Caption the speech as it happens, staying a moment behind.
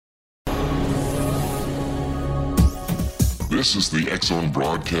This is the X-Zone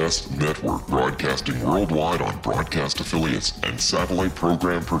Broadcast Network, broadcasting worldwide on broadcast affiliates and satellite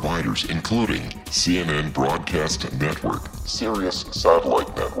program providers, including CNN Broadcast Network, Sirius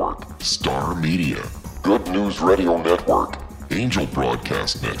Satellite Network, Star Media, Good News Radio Network, Angel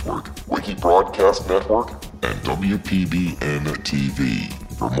Broadcast Network, Wiki Broadcast Network, and WPBN TV.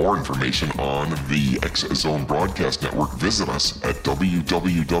 For more information on the X-Zone Broadcast Network, visit us at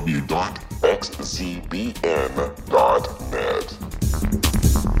www.xzbn.net.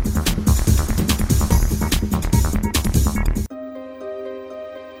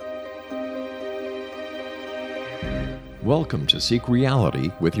 Welcome to Seek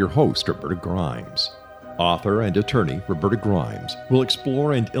Reality with your host, Roberta Grimes. Author and attorney Roberta Grimes will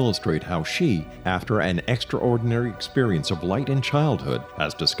explore and illustrate how she, after an extraordinary experience of light in childhood,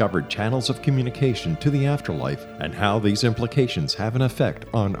 has discovered channels of communication to the afterlife and how these implications have an effect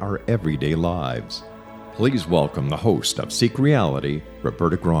on our everyday lives. Please welcome the host of Seek Reality,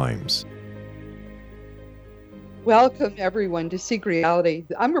 Roberta Grimes. Welcome, everyone, to Seek Reality.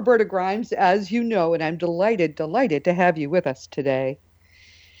 I'm Roberta Grimes, as you know, and I'm delighted to have you with us today.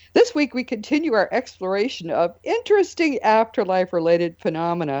 This week, we continue our exploration of interesting afterlife-related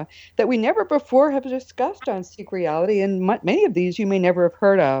phenomena that we never before have discussed on Seek Reality, and many of these you may never have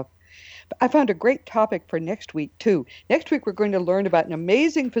heard of. I found a great topic for next week, too. Next week, we're going to learn about an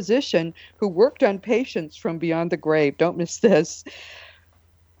amazing physician who worked on patients from beyond the grave. Don't miss this.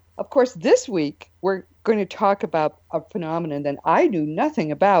 Of course, this week, we're going to talk about a phenomenon that I knew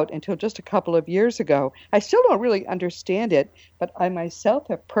nothing about until just a couple of years ago. I still don't really understand it, but I myself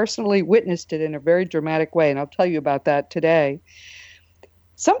have personally witnessed it in a very dramatic way, and I'll tell you about that today.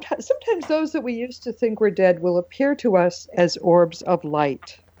 Sometimes those that we used to think were dead will appear to us as orbs of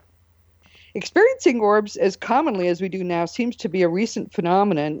light. Experiencing orbs as commonly as we do now seems to be a recent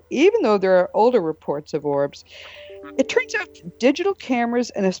phenomenon, even though there are older reports of orbs. It turns out digital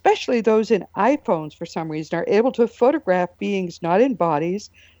cameras, and especially those in iPhones for some reason, are able to photograph beings not in bodies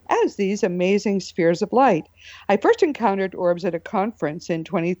as these amazing spheres of light. I first encountered orbs at a conference in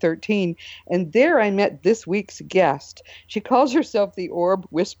 2013, and there I met this week's guest. She calls herself the Orb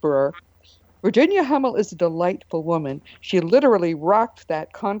Whisperer. Virginia Hammel is a delightful woman. She literally rocked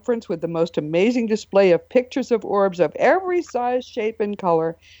that conference with the most amazing display of pictures of orbs of every size, shape, and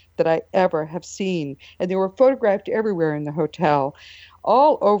color that I ever have seen. And they were photographed everywhere in the hotel,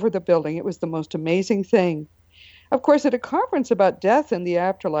 all over the building. It was the most amazing thing. Of course, at a conference about death and the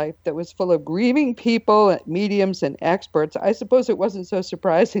afterlife that was full of grieving people, mediums, and experts, I suppose it wasn't so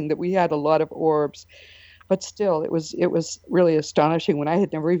surprising that we had a lot of orbs. But still, it was really astonishing when I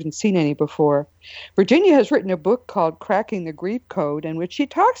had never even seen any before. Virginia has written a book called Cracking the Grief Code, in which she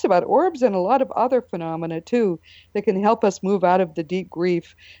talks about orbs and a lot of other phenomena, too, that can help us move out of the deep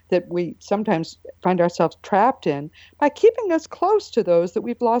grief that we sometimes find ourselves trapped in by keeping us close to those that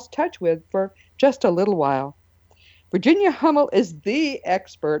we've lost touch with for just a little while. Virginia Hammel is the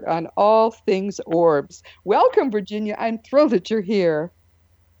expert on all things orbs. Welcome, Virginia. I'm thrilled that you're here.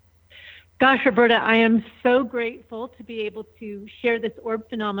 Gosh, Roberta, I am so grateful to be able to share this orb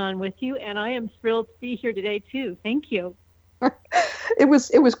phenomenon with you, and I am thrilled to be here today, too. Thank you. It was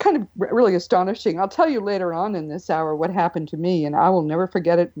kind of really astonishing. I'll tell you later on in this hour what happened to me, and I will never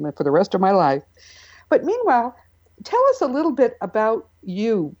forget it for the rest of my life. But meanwhile, tell us a little bit about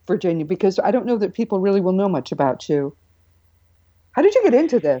you, Virginia, because I don't know that people really will know much about you. How did you get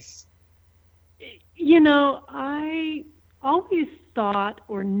into this? You know, I always thought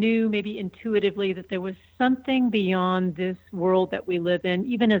or knew maybe intuitively that there was something beyond this world that we live in,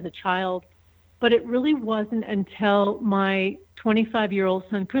 even as a child. But it really wasn't until my 25-year-old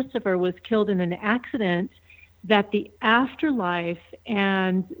son, Christopher, was killed in an accident that the afterlife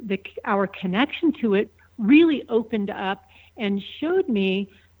and our connection to it really opened up and showed me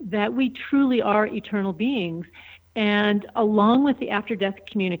that we truly are eternal beings. And along with the after-death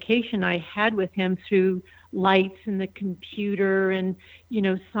communication I had with him through lights and the computer and,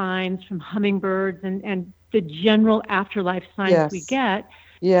 signs from hummingbirds and the general afterlife signs we get.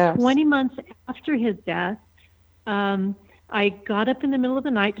 Yes. 20 months after his death, I got up in the middle of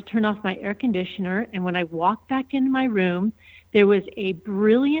the night to turn off my air conditioner. And when I walked back into my room, there was a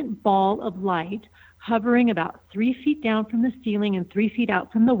brilliant ball of light hovering about 3 feet down from the ceiling and 3 feet out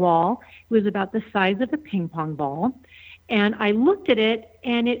from the wall. It was about the size of a ping pong ball. And I looked at it,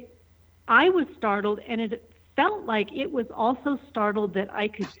 and I was startled, and it felt like it was also startled that I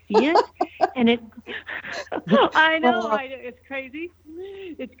could see it. And I know, it's crazy.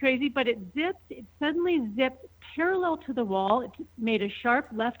 It's crazy, but it suddenly zipped parallel to the wall. It made a sharp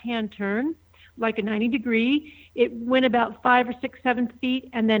left-hand turn, like a 90 degree. It went about 5 or 6, 7 feet,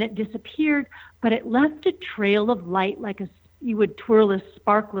 and then it disappeared, but it left a trail of light like a you would twirl a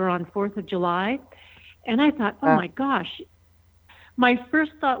sparkler on 4th of July. And I thought, oh my gosh, my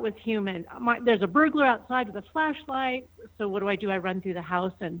first thought was human. There's a burglar outside with a flashlight. So what do? I run through the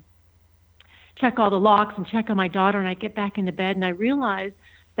house and check all the locks and check on my daughter, and I get back into bed and I realize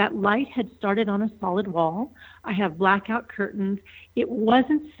that light had started on a solid wall. I have blackout curtains. It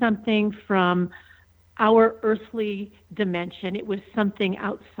wasn't something from our earthly dimension. It was something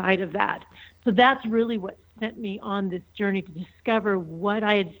outside of that. So that's really what sent me on this journey to discover what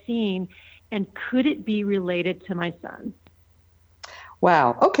I had seen and could it be related to my son.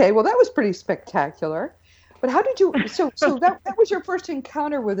 Wow. Okay. Well, that was pretty spectacular. But how did you, so that was your first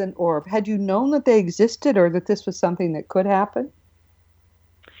encounter with an orb. Had you known that they existed or that this was something that could happen?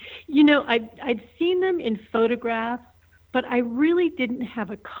 You know, I'd seen them in photographs, but I really didn't have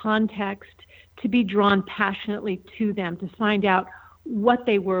a context to be drawn passionately to them, to find out what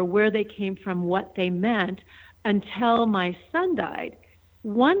they were, where they came from, what they meant, until my son died.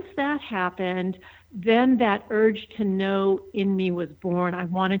 Once that happened, then that urge to know in me was born. I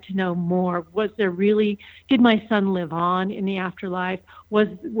wanted to know more. Did my son live on in the afterlife?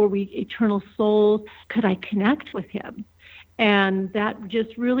 Were we eternal souls? Could I connect with him? And that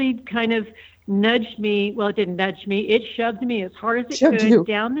just really kind of nudged me. Well, it didn't nudge me. It shoved me as hard as it could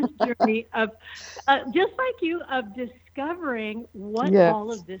down this journey of, just like you, of discovering what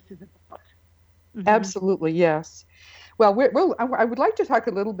all of this is about. Mm-hmm. Absolutely, yes. Well, I would like to talk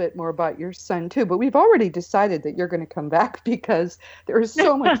a little bit more about your son, too, but we've already decided that you're going to come back because there is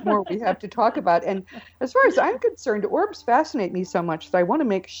so much more we have to talk about. And as far as I'm concerned, orbs fascinate me so much that I want to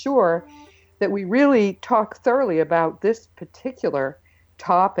make sure that we really talk thoroughly about this particular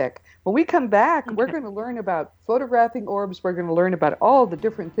topic. When we come back, we're going to learn about photographing orbs. We're going to learn about all the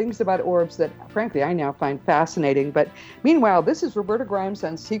different things about orbs that, frankly, I now find fascinating. But meanwhile, this is Roberta Grimes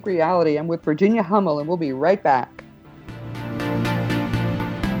on Seek Reality. I'm with Virginia Hammel, and we'll be right back.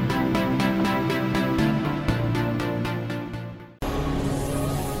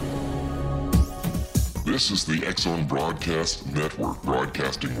 This is the X-Zone Broadcast Network,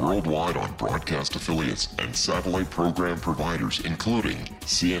 broadcasting worldwide on broadcast affiliates and satellite program providers, including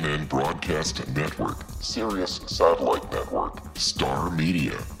CNN Broadcast Network, Sirius Satellite Network, Star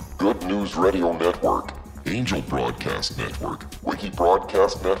Media, Good News Radio Network, Angel Broadcast Network, Wiki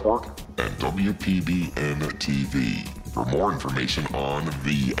Broadcast Network, and WPBN TV. For more information on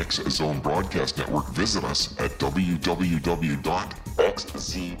the X-Zone Broadcast Network, visit us at www.xzbn.net.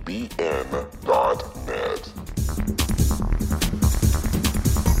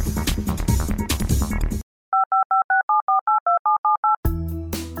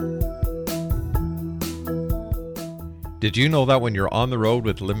 Did you know that when you're on the road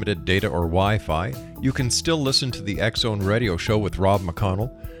with limited data or Wi-Fi, you can still listen to the X-Zone Radio Show with Rob McConnell,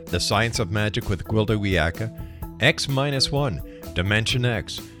 The Science of Magic with Gwilda Wiyaka, X-1, Dimension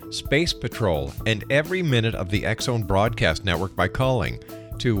X, Space Patrol, and every minute of the X-Zone Broadcast Network by calling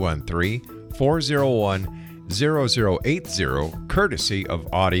 213-401-0080, courtesy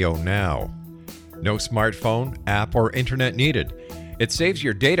of Audio Now. No smartphone, app, or internet needed. It saves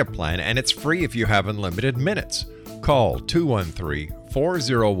your data plan and it's free if you have unlimited minutes. Call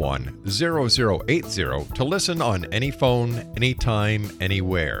 213-401-0080 to listen on any phone, anytime,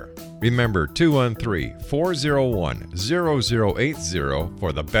 anywhere. Remember 213-401-0080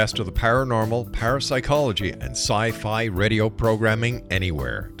 for the best of the paranormal, parapsychology, and sci-fi radio programming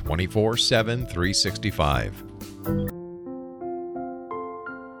anywhere, 24/7, 365.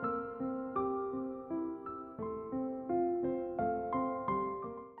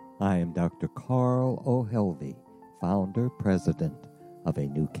 I am Dr. Carl O'Helvey, founder, president of a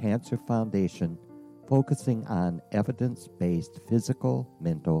new cancer foundation focusing on evidence-based physical,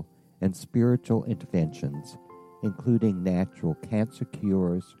 mental, and spiritual interventions, including natural cancer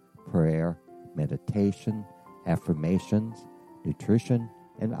cures, prayer, meditation, affirmations, nutrition,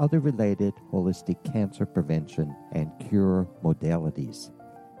 and other related holistic cancer prevention and cure modalities.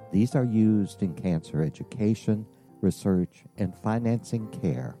 These are used in cancer education, research, and financing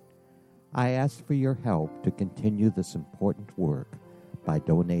care. I ask for your help to continue this important work by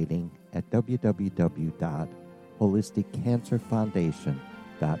donating at www.holisticcancerfoundation.com.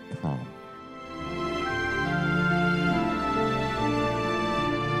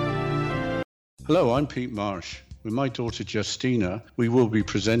 Hello, I'm Pete Marsh. With my daughter Justina, we will be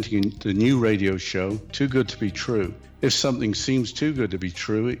presenting the new radio show, Too Good to Be True. If something seems too good to be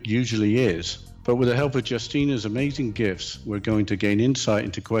true, it usually is. But with the help of Justina's amazing gifts, we're going to gain insight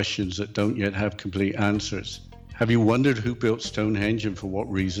into questions that don't yet have complete answers. Have you wondered who built Stonehenge and for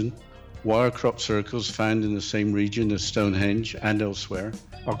what reason? Why are crop circles found in the same region as Stonehenge and elsewhere?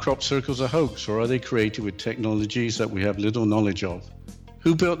 Are crop circles a hoax, or are they created with technologies that we have little knowledge of?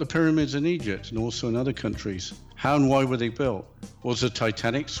 Who built the pyramids in Egypt and also in other countries? How and why were they built? Was the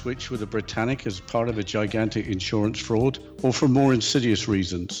Titanic switched with the Britannic as part of a gigantic insurance fraud, or for more insidious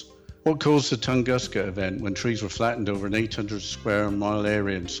reasons? What caused the Tunguska event when trees were flattened over an 800 square mile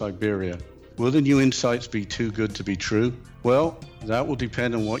area in Siberia? Will the new insights be too good to be true? Well, that will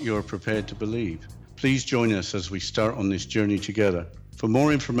depend on what you are prepared to believe. Please join us as we start on this journey together. For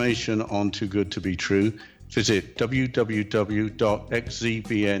more information on Too Good to Be True, visit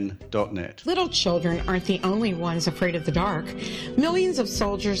www.xzbn.net. Little children aren't the only ones afraid of the dark. Millions of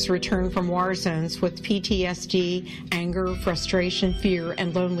soldiers return from war zones with PTSD, anger, frustration, fear,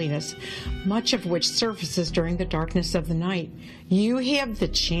 and loneliness, much of which surfaces during the darkness of the night. You have the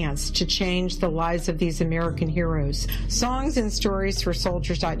chance to change the lives of these American heroes. Songs and Stories for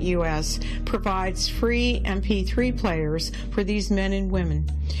Soldiers.us provides free MP3 players for these men and women.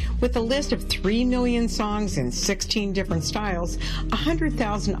 With a list of 3 million songs in 16 different styles,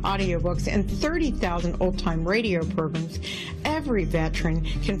 100,000 audiobooks, and 30,000 old-time radio programs, every veteran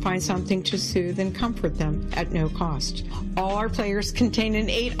can find something to soothe and comfort them at no cost. All our players contain an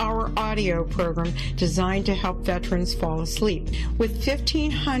 8-hour audio program designed to help veterans fall asleep. With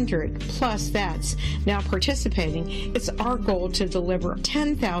 1,500 plus vets now participating, it's our goal to deliver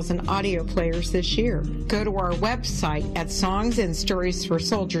 10,000 audio players this year. Go to our website at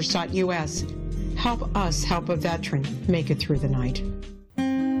songsandstoriesforsoldiers.us. Help us help a veteran make it through the night.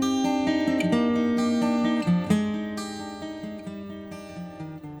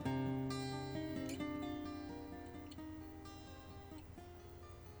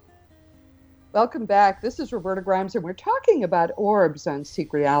 Welcome back. This is Roberta Grimes, and we're talking about orbs on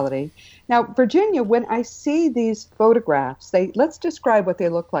Seek Reality. Now, Virginia, when I see these photographs, let's describe what they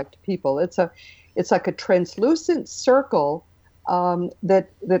look like to people. It's like a translucent circle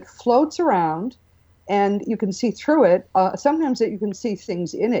that floats around, and you can see through it. Sometimes you can see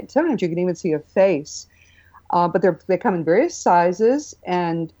things in it. Sometimes you can even see a face. But they come in various sizes,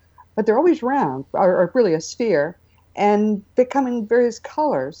 but they're always round, or really a sphere, and they come in various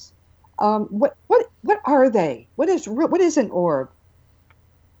colors. What are they? What is an orb?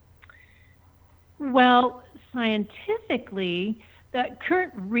 Well, scientifically, the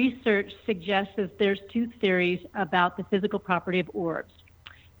current research suggests that there's two theories about the physical property of orbs.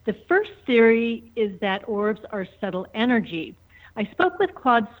 The first theory is that orbs are subtle energy. I spoke with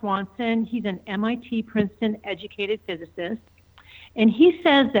Claude Swanson. He's an MIT Princeton educated physicist, and he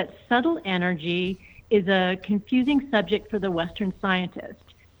says that subtle energy is a confusing subject for the Western scientist,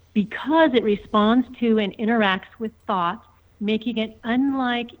 because it responds to and interacts with thought, making it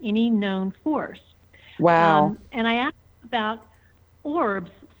unlike any known force. Wow. And I asked about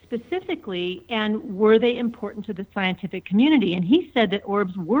orbs specifically, and were they important to the scientific community? And he said that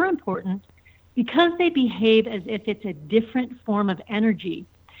orbs were important because they behave as if it's a different form of energy.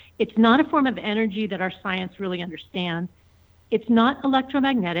 It's not a form of energy that our science really understands. It's not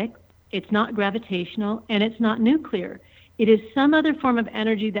electromagnetic, it's not gravitational, and it's not nuclear. It is some other form of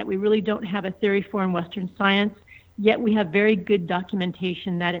energy that we really don't have a theory for in Western science, yet we have very good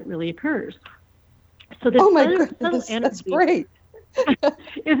documentation that it really occurs. So this subtle energy, that's great.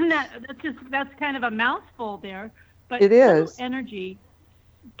 Isn't that's kind of a mouthful there, but it is. Subtle energy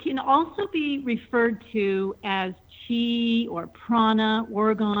can also be referred to as chi or prana,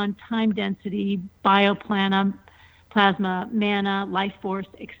 orgone, time density, bioplasma, mana, life force,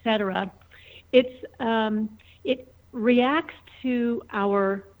 etc. It reacts to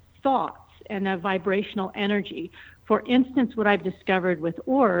our thoughts and a vibrational energy. For instance, what I've discovered with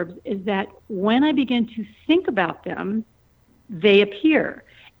orbs is that when I begin to think about them, they appear.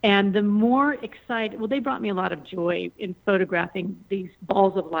 And the more excited, they brought me a lot of joy in photographing these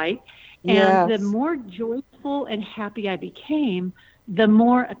balls of light. And yes. The more joyful and happy I became, the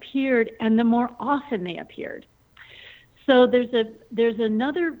more appeared and the more often they appeared. So there's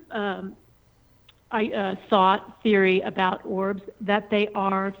another thought theory about orbs, that they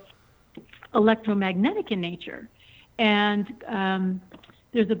are electromagnetic in nature. And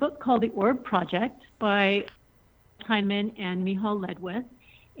there's a book called The Orb Project by Heinemann and Michal Ledwith.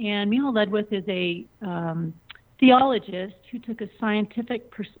 And Michal Ledwith is a theologist who took a scientific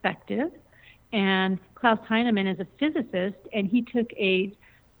perspective, and Klaus Heinemann is a physicist, and he took a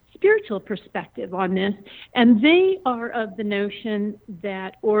spiritual perspective on this. And they are of the notion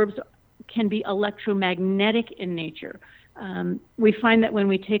that orbs can be electromagnetic in nature. We find that when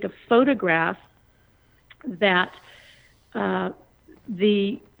we take a photograph, that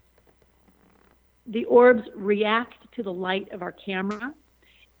the orbs react to the light of our camera,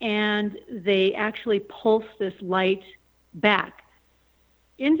 and they actually pulse this light back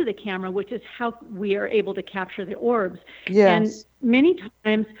into the camera, which is how we are able to capture the orbs. Yes. And many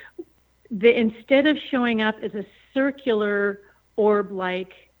times, instead of showing up as a circular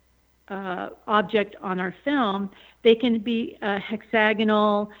orb-like object on our film, they can be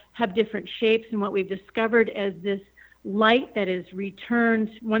hexagonal, have different shapes, and what we've discovered as this light that is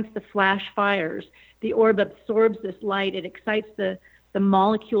returned once the flash fires. The orb absorbs this light. It excites the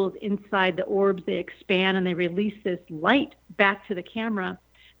molecules inside the orbs. They expand and they release this light back to the camera,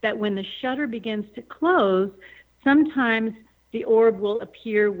 that when the shutter begins to close, sometimes the orb will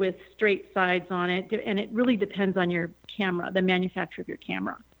appear with straight sides on it, and it really depends on your camera, the manufacturer of your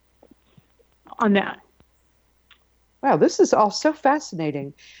camera, on that. Wow, this is all so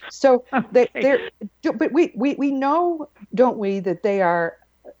fascinating. So, Okay. but we know, don't we, that they are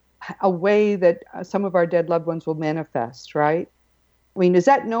a way that some of our dead loved ones will manifest, right? I mean, is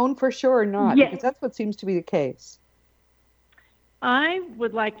that known for sure or not? Yes. Because that's what seems to be the case. I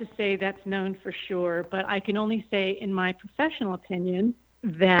would like to say that's known for sure, but I can only say, in my professional opinion,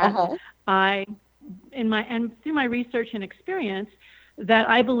 that through my research and experience, that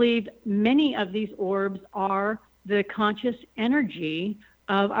I believe many of these orbs are the conscious energy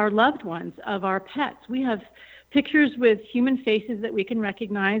of our loved ones, of our pets. We have pictures with human faces that we can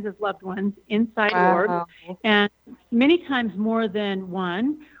recognize as loved ones inside orbs, and many times more than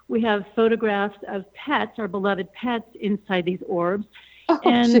one. We have photographs of pets, our beloved pets, inside these orbs.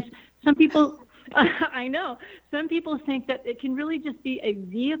 Some people, I know, some people think that it can really just be a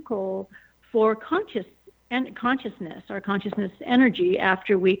vehicle for consciousness, our consciousness energy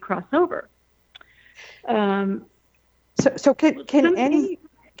after we cross over. So can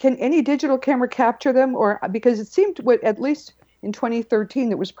any digital camera capture them, or because it seemed, at least in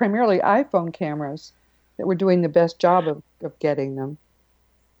 2013, it was primarily iPhone cameras that were doing the best job of getting them.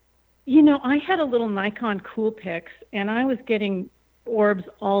 You know, I had a little Nikon Coolpix, and I was getting orbs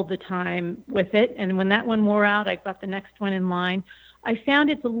all the time with it. And when that one wore out, I got the next one in line. I found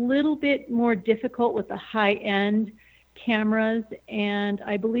it's a little bit more difficult with the high-end cameras, and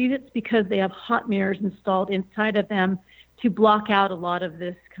I believe it's because they have hot mirrors installed inside of them to block out a lot of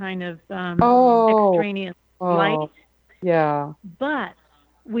this kind of extraneous light. Yeah. But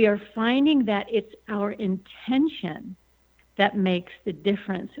we are finding that it's our intention that makes the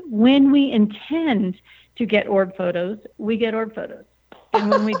difference. When we intend to get orb photos, we get orb photos. And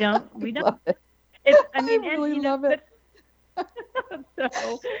when we don't, we don't. I really love it.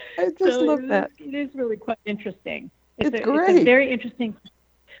 So, I just love that. It is really quite interesting. It's great. It's a very interesting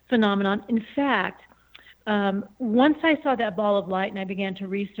phenomenon. In fact, once I saw that ball of light and I began to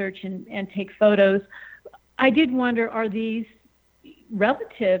research and take photos, I did wonder, are these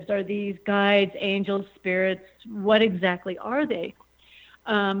relatives? Are these guides, angels, spirits? What exactly are they?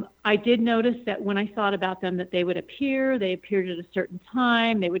 I did notice that when I thought about them, that they appeared at a certain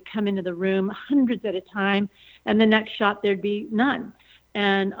time. They would come into the room hundreds at a time, and the next shot there'd be none.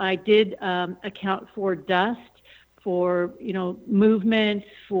 And I did account for dust, for movement,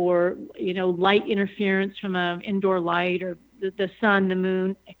 for light interference from an indoor light or the sun, the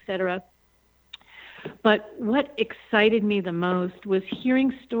moon, etc. But what excited me the most was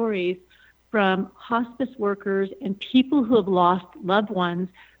hearing stories from hospice workers and people who have lost loved ones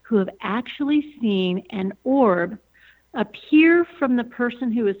who have actually seen an orb appear from the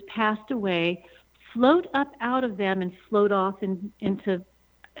person who has passed away, float up out of them, and float off into.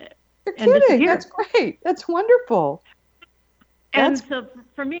 You're kidding. That's great. That's wonderful. And so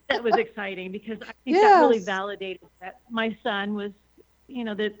for me, that was exciting, because I think that really validated that my son was,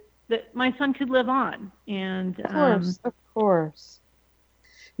 that my son could live on. And of course.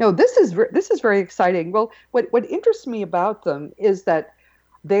 No, this is very exciting. Well, what interests me about them is that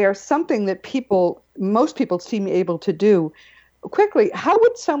they are something that most people seem able to do quickly. How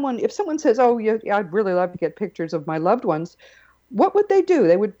would if someone says, "Oh, yeah, I'd really love to get pictures of my loved ones," what would they do?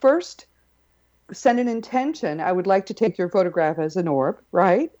 They would first send an intention. I would like to take your photograph as an orb,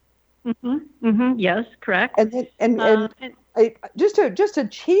 right? Mm-hmm. Mm-hmm. Yes, correct. And just a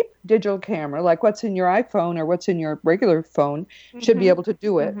cheap digital camera, like what's in your iPhone or what's in your regular phone, should be able to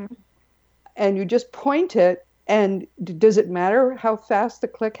do it. Mm-hmm. And you just point it, and does it matter how fast the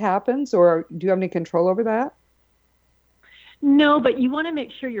click happens, or do you have any control over that? No, but you want to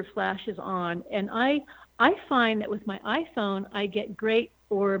make sure your flash is on. And I find that with my iPhone, I get great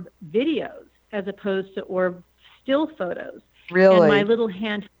orb videos as opposed to orb still photos. Really? And my little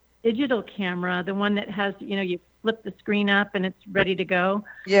hand digital camera, the one that has, you flip the screen up and it's ready to go.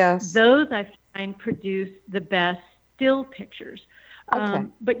 Yes. Those I find produce the best still pictures. Okay.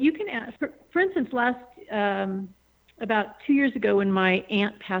 But you can ask, for instance, about 2 years ago when my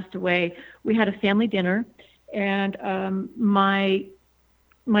aunt passed away, we had a family dinner, and my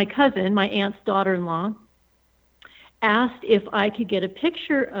cousin, my aunt's daughter-in-law, asked if I could get a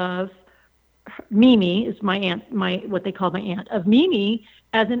picture of Mimi, is my aunt, what they call my aunt, of Mimi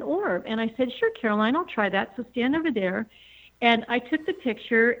as an orb. And I said, sure, Caroline, I'll try that. So stand over there. And I took the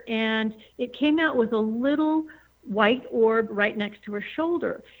picture, and it came out with a little white orb right next to her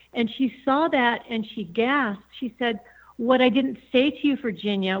shoulder. And she saw that, and she gasped. She said, what I didn't say to you,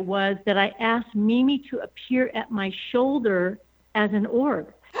 Virginia, was that I asked Mimi to appear at my shoulder as an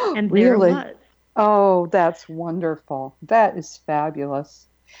orb. And there Really? it was. Oh, that's wonderful. That is fabulous.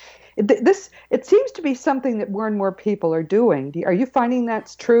 It seems to be something that more and more people are doing. Are you finding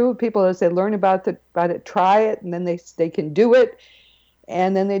that's true? People, as they learn about it, try it, and then they can do it,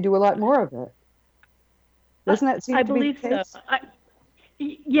 and then they do a lot more of it. Doesn't that seem to be the case? I believe so.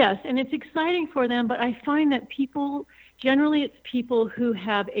 Yes, and it's exciting for them, but I find that people, generally it's people who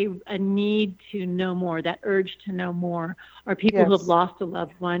have a need to know more, that urge to know more, or people who have lost a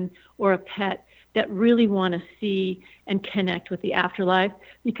loved one or a pet that really want to see and connect with the afterlife.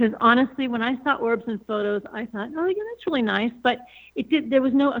 Because honestly, when I saw orbs in photos, I thought, oh, yeah, that's really nice, but there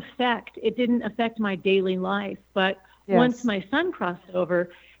was no effect. It didn't affect my daily life. But once my son crossed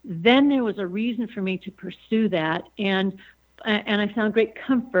over, then there was a reason for me to pursue that. And I found great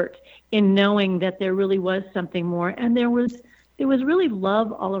comfort in knowing that there really was something more. And there was really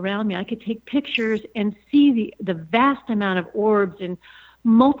love all around me. I could take pictures and see the vast amount of orbs and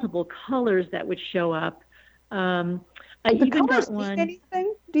multiple colors that would show up. I the even colors got one. Mean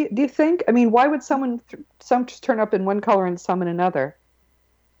anything? Do you think? I mean, why would some just turn up in one color and some in another?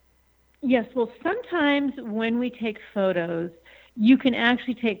 Yes, well, sometimes when we take photos, you can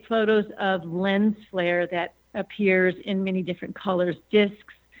actually take photos of lens flare that appears in many different colors,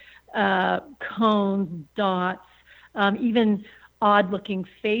 discs, cones, dots, even odd-looking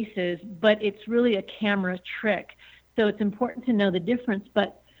faces, but it's really a camera trick. So it's important to know the difference.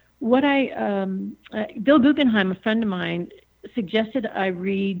 But what Bill Guggenheim, a friend of mine, suggested I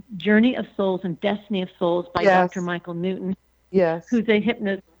read Journey of Souls and Destiny of Souls by Dr. Michael Newton, who's a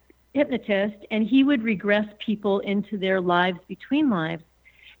hypnotist, and he would regress people into their lives between lives.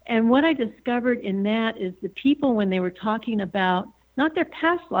 And what I discovered in that is the people, when they were talking about not their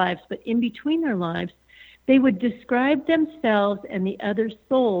past lives, but in between their lives, they would describe themselves and the other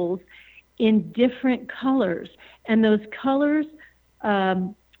souls in different colors. And those colors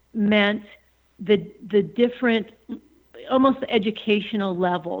meant the different, almost educational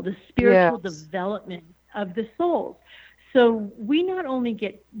level, the spiritual development of the souls. So we not only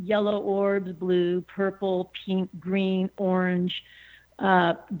get yellow orbs, blue, purple, pink, green, orange,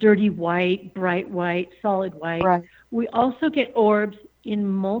 dirty white, bright white, solid white. Right. We also get orbs in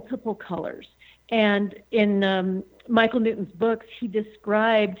multiple colors. And in Michael Newton's books, he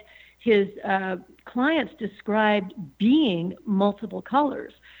described his clients described being multiple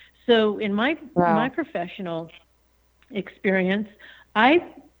colors. So in my professional experience, I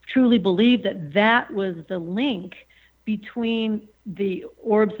truly believe that was the link between the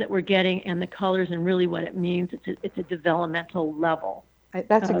orbs that we're getting and the colors, and really what it means. It's a developmental level.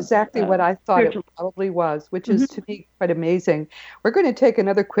 That's exactly what I thought it probably was, which is to me quite amazing. We're going to take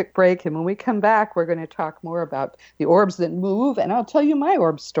another quick break, and when we come back, we're going to talk more about the orbs that move, and I'll tell you my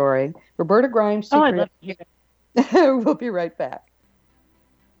orb story. Roberta Grimes. Oh, I'd love to hear it. We'll be right back.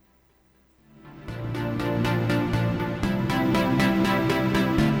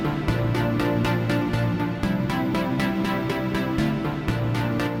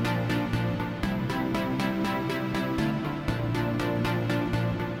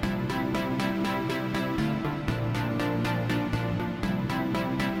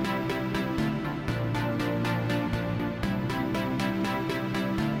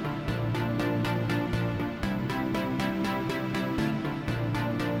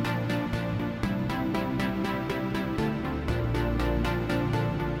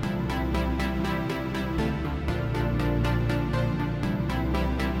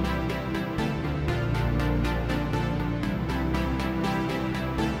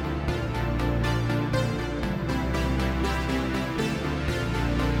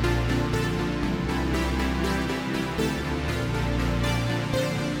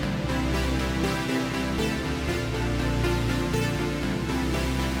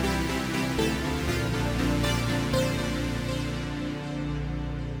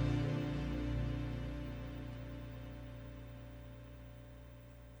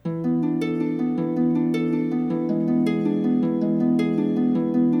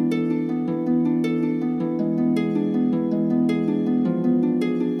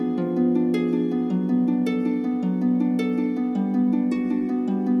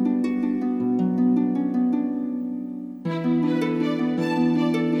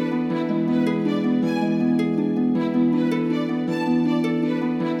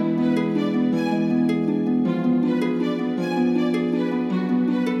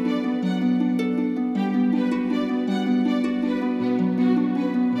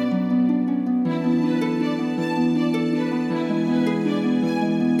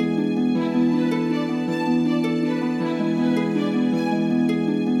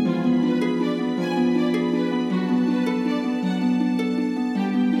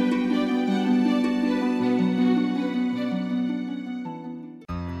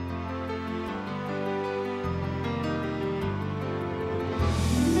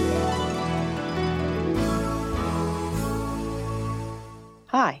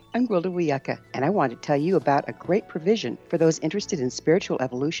 Hi, I'm Gwilda Wiyaka, and I want to tell you about a great provision for those interested in spiritual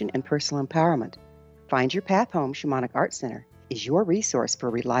evolution and personal empowerment. Find Your Path Home Shamanic Art Center is your resource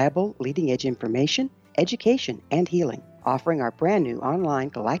for reliable, leading-edge information, education, and healing, offering our brand new online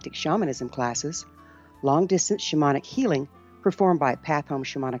galactic shamanism classes, long-distance shamanic healing performed by Path Home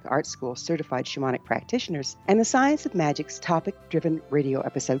Shamanic Art School certified shamanic practitioners, and the Science of Magic's topic-driven radio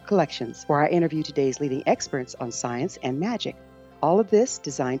episode collections, where I interview today's leading experts on science and magic. All of this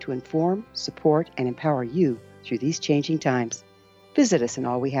designed to inform, support, and empower you through these changing times. Visit us in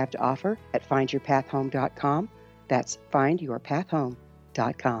all we have to offer at findyourpathhome.com. That's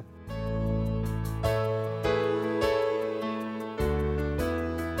findyourpathhome.com.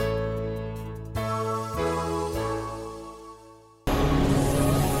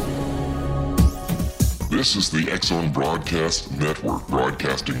 This is the X-Zone Broadcast Network,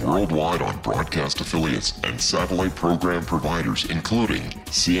 broadcasting worldwide on broadcast affiliates and satellite program providers, including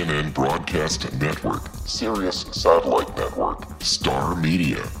CNN Broadcast Network, Sirius Satellite Network, Star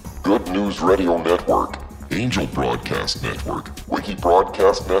Media, Good News Radio Network, Angel Broadcast Network, Wiki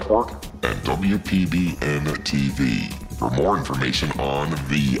Broadcast Network, and WPBN TV. For more information on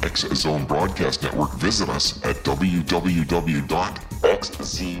the X-Zone Broadcast Network, visit us at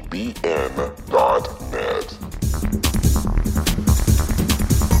www.xzbn.net.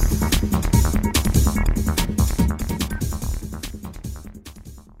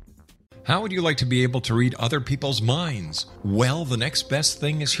 How would you like to be able to read other people's minds? Well, the next best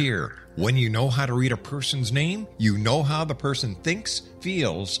thing is here. When you know how to read a person's name, you know how the person thinks,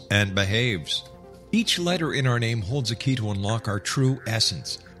 feels, and behaves. Each letter in our name holds a key to unlock our true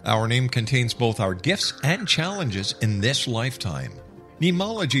essence. Our name contains both our gifts and challenges in this lifetime.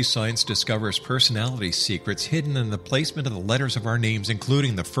 Mnemology science discovers personality secrets hidden in the placement of the letters of our names,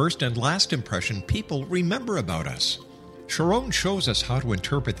 including the first and last impression people remember about us. Sharon shows us how to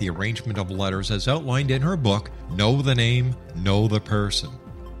interpret the arrangement of letters as outlined in her book, Know the Name, Know the Person.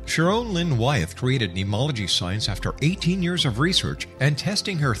 Sharon Lynn Wyeth created mnemology science after 18 years of research and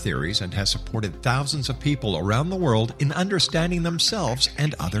testing her theories, and has supported thousands of people around the world in understanding themselves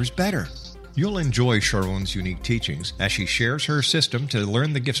and others better. You'll enjoy Sharon's unique teachings as she shares her system to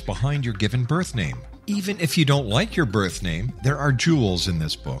learn the gifts behind your given birth name. Even if you don't like your birth name, there are jewels in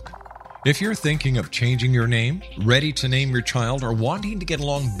this book. If you're thinking of changing your name, ready to name your child, or wanting to get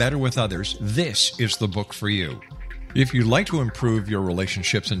along better with others, this is the book for you. If you'd like to improve your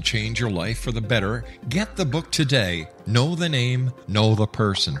relationships and change your life for the better, get the book today, Know the Name, Know the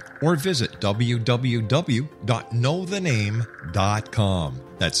Person, or visit www.knowthename.com.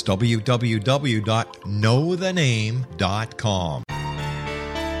 That's www.knowthename.com.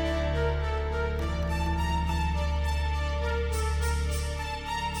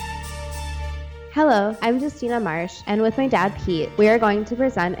 Hello, I'm Justina Marsh, and with my dad Pete, we are going to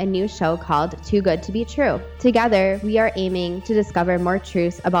present a new show called Too Good to Be True. Together, we are aiming to discover more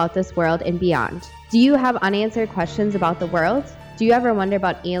truths about this world and beyond. Do you have unanswered questions about the world? Do you ever wonder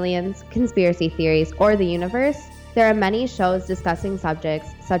about aliens, conspiracy theories, or the universe? There are many shows discussing subjects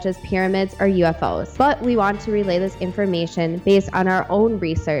such as pyramids or UFOs, but we want to relay this information based on our own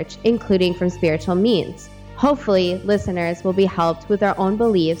research, including from spiritual means. Hopefully, listeners will be helped with their own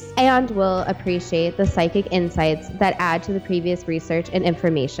beliefs and will appreciate the psychic insights that add to the previous research and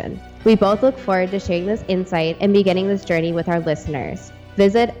information. We both look forward to sharing this insight and beginning this journey with our listeners.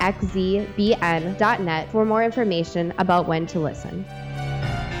 Visit xzbn.net for more information about when to listen.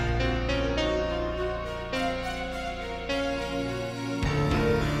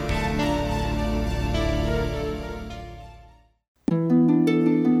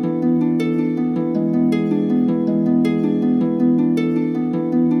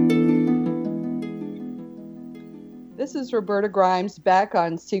 This is Roberta Grimes back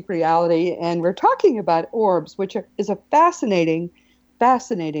on Seek Reality, and we're talking about orbs, which is a fascinating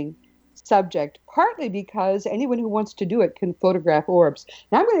subject, partly because anyone who wants to do it can photograph orbs.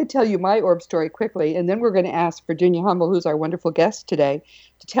 Now I'm going to tell you my orb story quickly, and then we're going to ask Virginia Hammel, who's our wonderful guest today,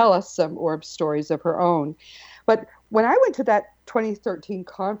 to tell us some orb stories of her own. But when I went to that 2013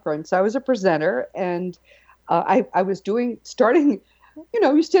 conference, I was a presenter, and I was starting,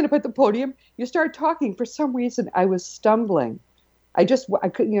 you stand up at the podium, you start talking. For some reason, I was stumbling. I just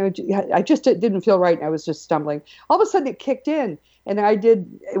didn't feel right. And I was just stumbling. All of a sudden it kicked in, and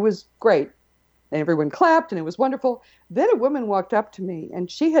it was great. And everyone clapped, and it was wonderful. Then a woman walked up to me, and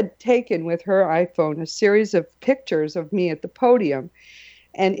she had taken with her iPhone a series of pictures of me at the podium.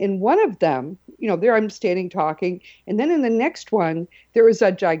 And in one of them, there I'm standing talking. And then in the next one, there was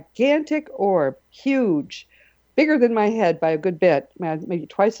a gigantic orb, huge, bigger than my head by a good bit, maybe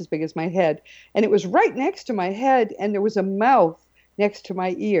twice as big as my head. And it was right next to my head, and there was a mouth next to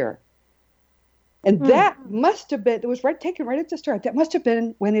my ear. And that must have been, it was taken right at the start. That must have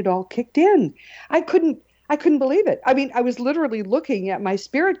been when it all kicked in. I couldn't believe it. I mean, I was literally looking at my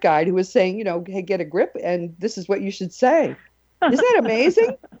spirit guide who was saying, hey, get a grip, and this is what you should say. Isn't that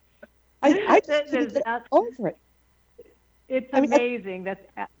amazing? I just couldn't get over it. It's amazing.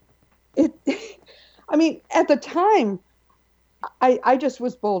 I mean, at the time, I just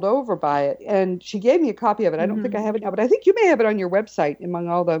was bowled over by it. And she gave me a copy of it. I don't think I have it now, but I think you may have it on your website among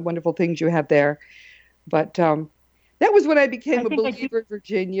all the wonderful things you have there. But that was when I became a believer in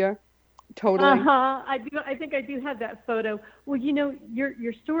Virginia. Totally. I think I do have that photo. Well,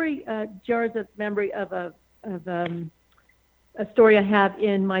 your story jars up memory of a story I have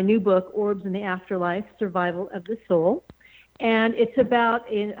in my new book, Orbs in the Afterlife: Survival of the Soul. And it's about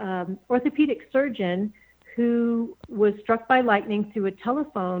an orthopedic surgeon who was struck by lightning through a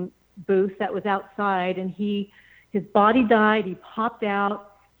telephone booth that was outside, and his body died. He popped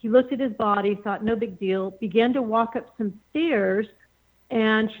out. He looked at his body, thought no big deal, began to walk up some stairs,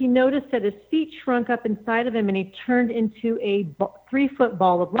 and he noticed that his feet shrunk up inside of him, and he turned into a 3-foot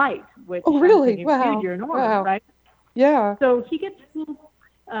ball of light. Which really? Wow. Dude, you're an orb, wow. Right? Yeah. So he gets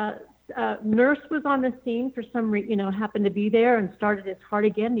nurse was on the scene for some reason, happened to be there and started his heart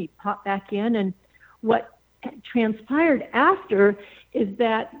again. He popped back in, and what transpired after is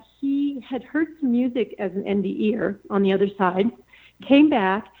that he had heard some music as an NDEer on the other side, came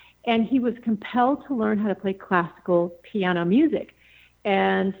back, and he was compelled to learn how to play classical piano music.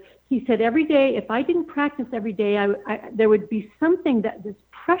 And he said, every day, if I didn't practice every day, there would be something that this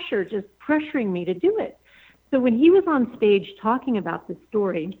pressure, just pressuring me to do it. So when he was on stage talking about this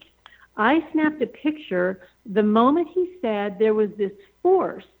story, I snapped a picture. The moment he said there was this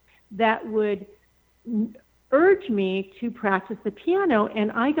force that would urge me to practice the piano,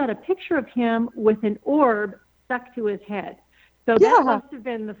 and I got a picture of him with an orb stuck to his head. So that must have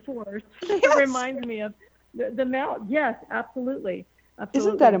been the force. It reminds me of the mouth. Yes, absolutely.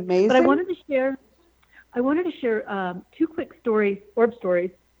 Isn't that amazing? But I wanted to share 2 quick stories, orb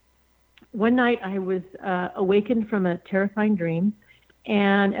stories. One night I was awakened from a terrifying dream,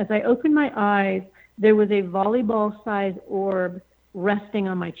 and as I opened my eyes, there was a volleyball-sized orb resting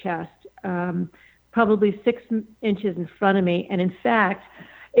on my chest, probably 6 inches in front of me. And in fact,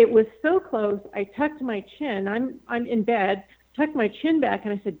 it was so close, I tucked my chin. I'm in bed, tucked my chin back,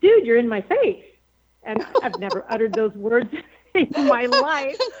 and I said, "Dude, you're in my face." And I've never uttered those words in my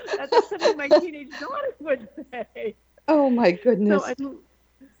life. That's something my teenage daughter would say. Oh my goodness. So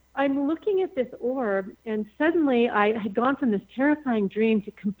I'm looking at this orb, and suddenly I had gone from this terrifying dream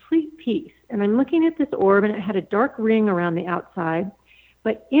to complete peace. And I'm looking at this orb, and it had a dark ring around the outside,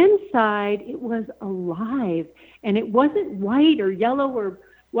 but inside it was alive, and it wasn't white or yellow or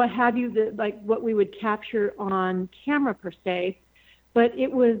what have you, like what we would capture on camera per se, but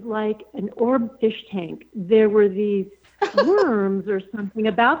it was like an orb fish tank. There were these worms or something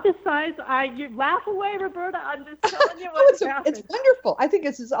about the size. You laugh away, Roberta. I'm just telling you what's happened. It's wonderful. I think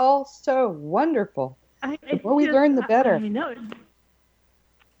this is all so wonderful. The more we learn, the better. I know.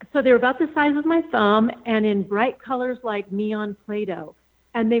 So they were about the size of my thumb and in bright colors like neon Play-Doh.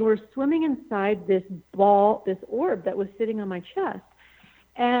 And they were swimming inside this ball, this orb that was sitting on my chest.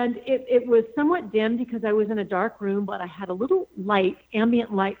 And it was somewhat dim because I was in a dark room, but I had a little light,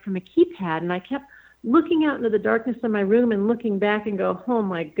 ambient light from a keypad, and I kept looking out into the darkness of my room and looking back and go, oh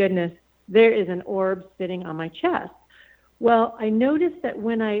my goodness, there is an orb sitting on my chest. Well, I noticed that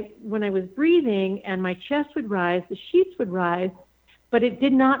when I was breathing and my chest would rise, the sheets would rise, but it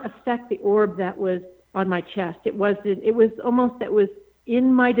did not affect the orb that was on my chest. It was almost that was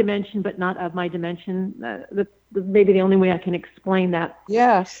in my dimension, but not of my dimension. That's maybe the only way I can explain that.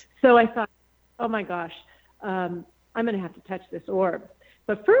 Yes. So I thought, oh my gosh, I'm going to have to touch this orb.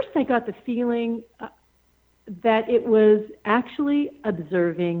 But first I got the feeling that it was actually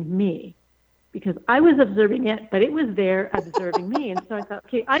observing me, because I was observing it, but it was there observing me. And so I thought,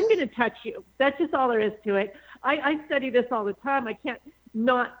 okay, I'm going to touch you. That's just all there is to it. I study this all the time. I can't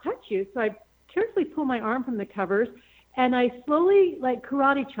not touch you. So I carefully pulled my arm from the covers, and I slowly, like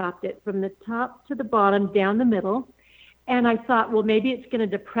karate chopped it from the top to the bottom, down the middle. And I thought, well, maybe it's going to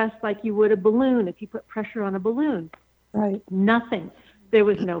depress like you would a balloon if you put pressure on a balloon. Right. Nothing. There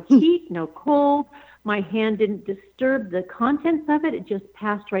was no heat, no cold. My hand didn't disturb the contents of it. It just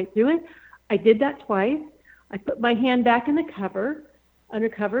passed right through it. I did that twice. I put my hand back in the cover, under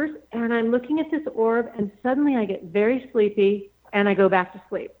covers, and I'm looking at this orb, and suddenly I get very sleepy, and I go back to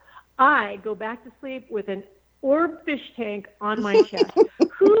sleep. I go back to sleep with an orb fish tank on my chest.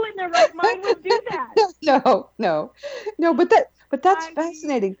 Who in their right mind would do that? No, but that's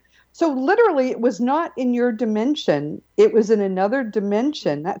fascinating. So literally, it was not in your dimension. It was in another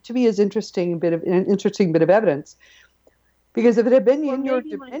dimension. That to me is an interesting bit of evidence. Because if it had been in your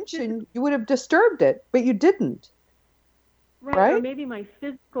dimension, you would have disturbed it, but you didn't. Right? Or maybe my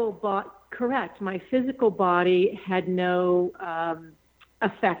physical body. Correct. My physical body had no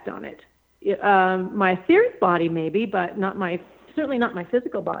effect on it. My etheric body maybe, but certainly not my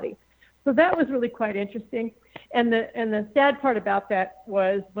physical body. So that was really quite interesting. And the sad part about that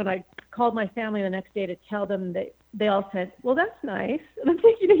was when I called my family the next day to tell them, they all said, "Well, that's nice." And I'm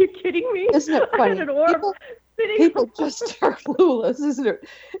thinking, "Are you kidding me?" Isn't it funny? I had an orb people just are clueless, isn't it?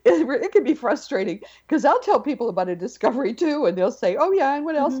 It can be frustrating because I'll tell people about a discovery too, and they'll say, "Oh yeah, and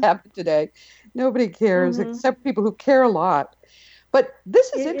what else happened today?" Nobody cares except people who care a lot. But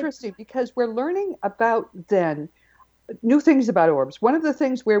this is interesting because we're learning about then new things about orbs. One of the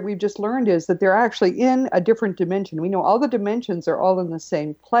things where we've just learned is that they're actually in a different dimension. We know all the dimensions are all in the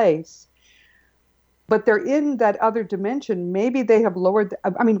same place, but they're in that other dimension. Maybe they have lowered.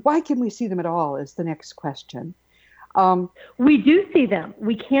 Why can we see them at all is the next question. We do see them.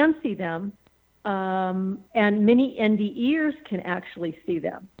 We can see them. And many NDEers can actually see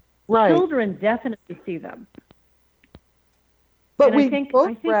them. Right. Children definitely see them. But we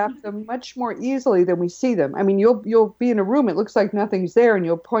photograph them much more easily than we see them. I mean, you'll be in a room, it looks like nothing's there, and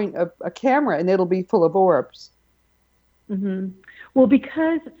you'll point a camera, and it'll be full of orbs. Mm-hmm. Well,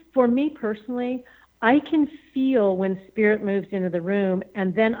 because for me personally, I can feel when spirit moves into the room,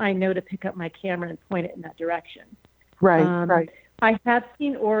 and then I know to pick up my camera and point it in that direction. Right, right. I have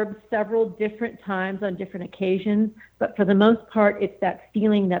seen orbs several different times on different occasions, but for the most part, it's that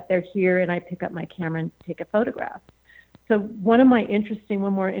feeling that they're here, and I pick up my camera and take a photograph. So one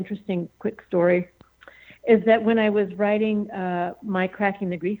more interesting quick story is that when I was writing my Cracking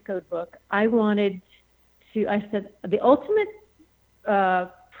the Grief Code book, I said the ultimate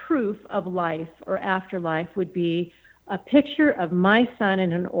proof of life or afterlife would be a picture of my son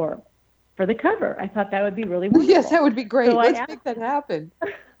in an orb for the cover. I thought that would be really wonderful. Yes, that would be great. So let's make that happen.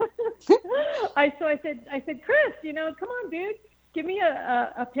 I said, Chris, come on, dude, give me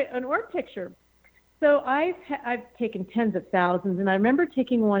an orb picture. So I've taken tens of thousands, and I remember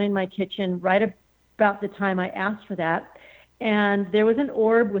taking one in my kitchen right about the time I asked for that, and there was an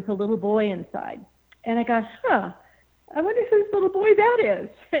orb with a little boy inside. And I got, I wonder whose little boy that is.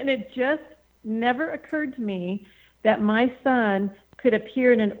 And it just never occurred to me that my son could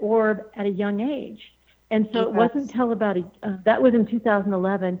appear in an orb at a young age. And so it wasn't until that was in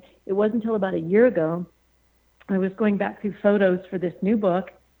 2011, it wasn't until about a year ago, I was going back through photos for this new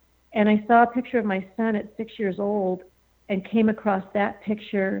book, and I saw a picture of my son at 6 years old and came across that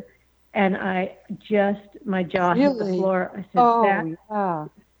picture, and my jaw hit the floor. I said,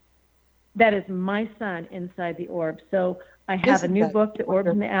 that is my son inside the orb. So I have a new book, The Orbs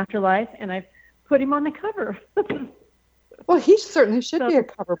in the Afterlife, and I've put him on the cover. Well, he certainly should be a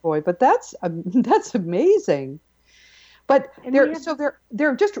cover boy, but that's amazing. But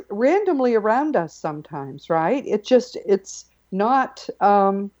they're just randomly around us sometimes, right? It's not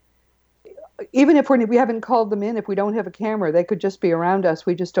even if we haven't called them in, if we don't have a camera, they could just be around us.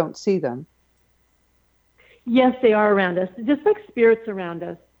 We just don't see them. Yes, they are around us, just like spirits around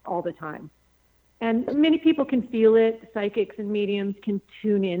us all the time. And many people can feel it. Psychics and mediums can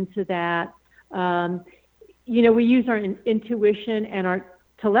tune into that. We use our intuition and our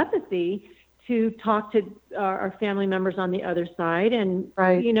telepathy to talk to our family members on the other side. And,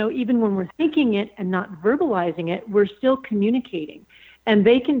 even when we're thinking it and not verbalizing it, we're still communicating. And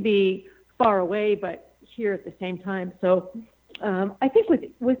they can be far away, but here at the same time. So I think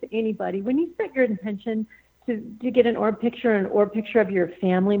with anybody, when you set your intention to get an orb picture of your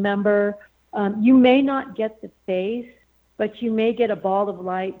family member, you may not get the face, but you may get a ball of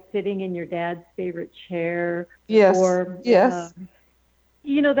light sitting in your dad's favorite chair. Yes. Or, yes.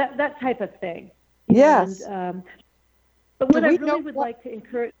 That type of thing. Yes. And, but what I really would like to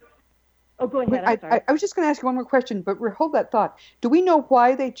encourage... Oh, go ahead. I'm sorry. I was just going to ask you one more question, but hold that thought. Do we know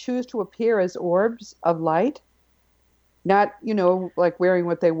why they choose to appear as orbs of light? Not, like wearing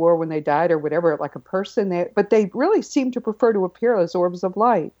what they wore when they died or whatever, like a person. But they really seem to prefer to appear as orbs of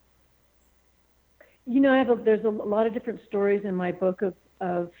light. There's a lot of different stories in my book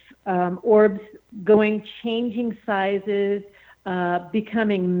of orbs changing sizes,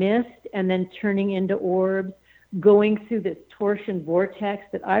 becoming mist, and then turning into orbs, going through this torsion vortex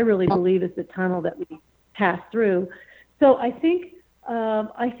that I really believe is the tunnel that we pass through. So I think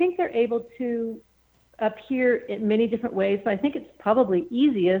they're able to appear in many different ways, but I think it's probably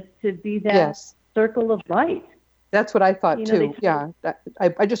easiest to be that circle of light. That's what I thought You know, too. Yeah,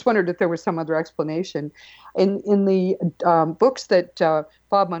 I just wondered if there was some other explanation. In the books that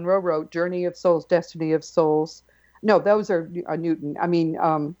Bob Monroe wrote, Journey of Souls, Destiny of Souls. No, those are Newton. I mean,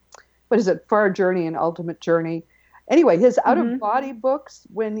 what is it? Far Journey and Ultimate Journey. Anyway, his out of body books,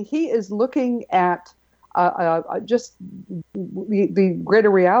 when he is looking at just the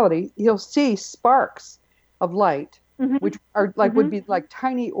greater reality, he'll see sparks of light, which are like would be like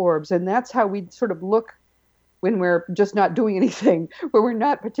tiny orbs, and that's how we sort of look when we're just not doing anything, where we're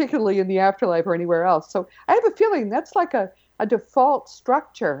not particularly in the afterlife or anywhere else. So I have a feeling that's like a default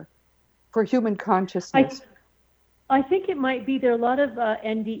structure for human consciousness. I think it might be. There are a lot of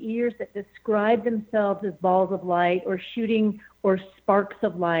NDEers that describe themselves as balls of light or shooting or sparks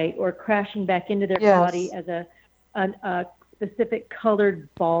of light or crashing back into their body as a specific colored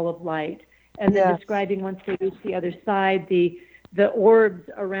ball of light. And then describing once they reach the other side, the orbs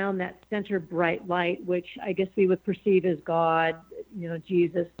around that center bright light, which I guess we would perceive as God,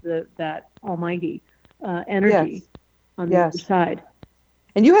 Jesus, that almighty energy on the other side.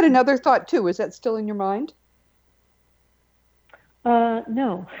 And you had another thought too. Is that still in your mind?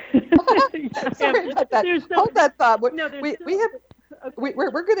 No. Sorry about that. Hold that thought. We're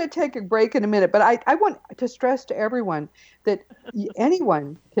going to take a break in a minute, but I want to stress to everyone that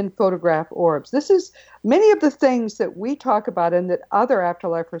anyone can photograph orbs. This is many of the things that we talk about and that other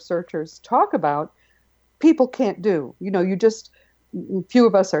afterlife researchers talk about, people can't do. Few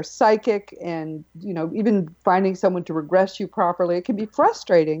of us are psychic, and, even finding someone to regress you properly, it can be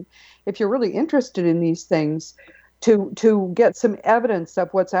frustrating if you're really interested in these things to get some evidence of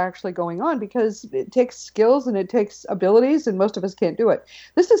what's actually going on, because it takes skills and it takes abilities, and most of us can't do it.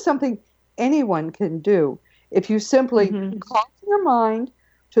 This is something anyone can do. If you simply call to your mind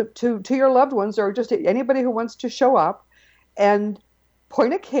to your loved ones, or just anybody who wants to show up, and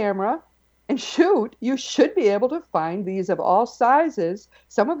point a camera and shoot, you should be able to find these of all sizes.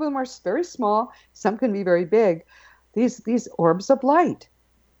 Some of them are very small, some can be very big. These orbs of light,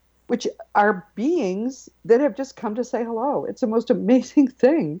 which are beings that have just come to say hello. It's the most amazing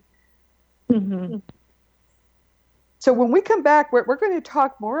thing. So when we come back, we're going to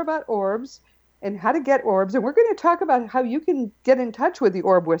talk more about orbs and how to get orbs. And we're going to talk about how you can get in touch with the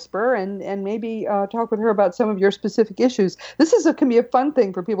Orb Whisperer and maybe talk with her about some of your specific issues. This can be a fun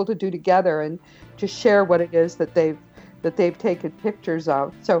thing for people to do together and to share what it is that they've taken pictures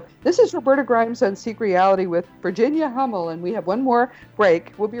of. So this is Roberta Grimes on Seek Reality with Virginia Hammel, and we have one more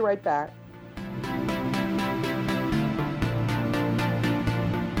break. We'll be right back.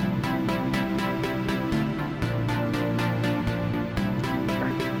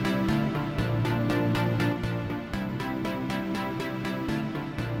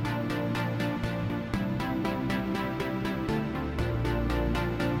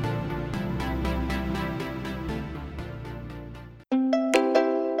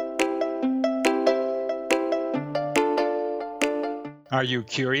 Are you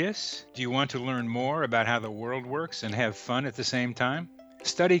curious? Do you want to learn more about how the world works and have fun at the same time?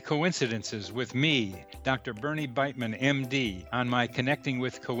 Study coincidences with me, Dr. Bernie Beitman, MD, on my Connecting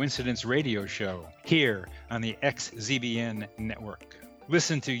with Coincidence radio show here on the XZBN network.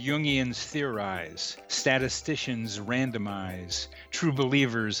 Listen to Jungians theorize, statisticians randomize, true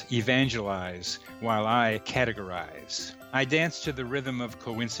believers evangelize, while I categorize. I dance to the rhythm of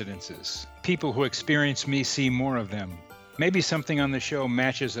coincidences. People who experience me see more of them. Maybe something on the show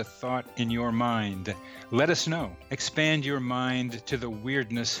matches a thought in your mind. Let us know. Expand your mind to the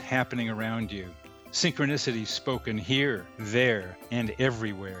weirdness happening around you. Synchronicity spoken here, there, and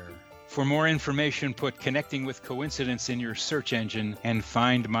everywhere. For more information, put Connecting with Coincidence in your search engine and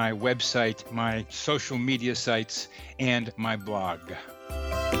find my website, my social media sites, and my blog.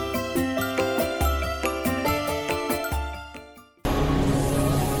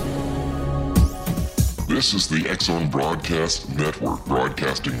 This is the X-Zone Broadcast Network,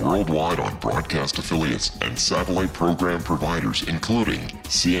 broadcasting worldwide on broadcast affiliates and satellite program providers, including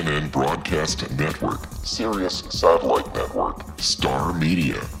CNN Broadcast Network, Sirius Satellite Network, Star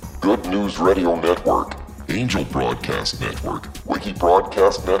Media, Good News Radio Network, Angel Broadcast Network, Wiki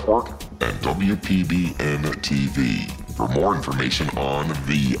Broadcast Network, and WPBN TV. For more information on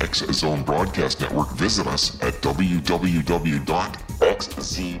the X-Zone Broadcast Network, visit us at www.xzbn.net.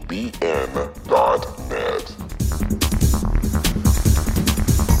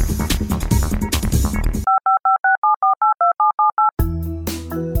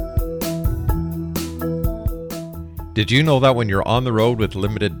 Did you know that when you're on the road with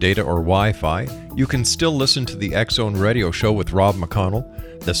limited data or Wi-Fi, you can still listen to the X-Zone Radio Show with Rob McConnell,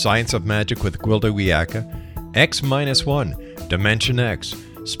 The Science of Magic with Gwilda Wiyaka, X-1, Dimension X,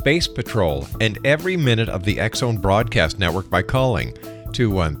 Space Patrol, and every minute of the X-Zone Broadcast Network by calling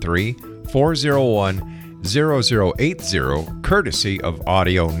 213-401-0080, courtesy of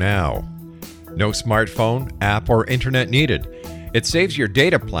Audio Now. No smartphone, app, or internet needed. It saves your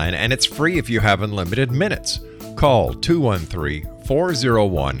data plan, and it's free if you have unlimited minutes. Call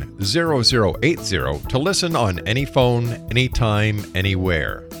 213-401-0080 to listen on any phone, anytime,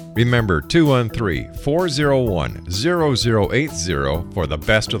 anywhere. Remember 213-401-0080 for the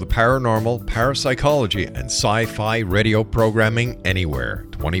best of the paranormal, parapsychology, and sci-fi radio programming anywhere,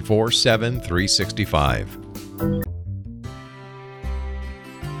 24/7, 365.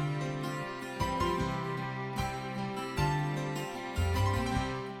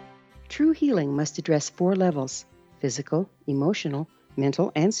 True healing must address 4 levels: physical, emotional,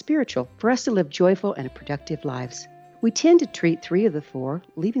 mental, and spiritual, for us to live joyful and productive lives. We tend to treat 3 of the 4,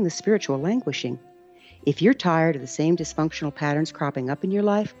 leaving the spiritual languishing. If you're tired of the same dysfunctional patterns cropping up in your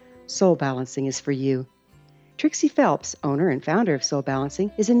life, Soul Balancing is for you. Trixie Phelps, owner and founder of Soul Balancing,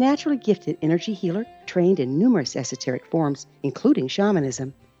 is a naturally gifted energy healer trained in numerous esoteric forms, including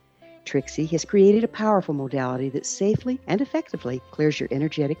shamanism. Trixie has created a powerful modality that safely and effectively clears your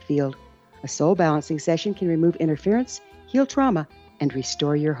energetic field. A Soul Balancing session can remove interference, heal trauma, and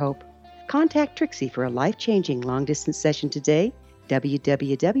restore your hope. Contact Trixie for a life-changing long-distance session today,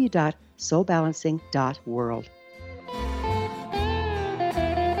 www.soulbalancing.world.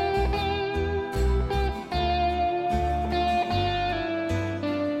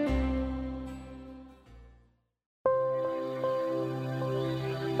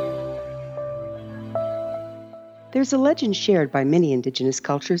 There's a legend shared by many indigenous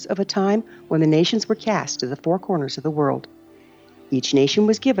cultures of a time when the nations were cast to the 4 corners of the world. Each nation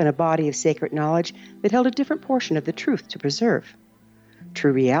was given a body of sacred knowledge that held a different portion of the truth to preserve.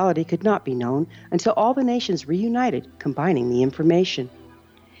 True reality could not be known until all the nations reunited, combining the information.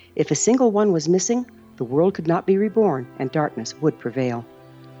 If a single one was missing, the world could not be reborn and darkness would prevail.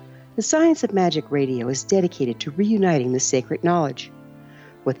 The Science of Magic Radio is dedicated to reuniting the sacred knowledge.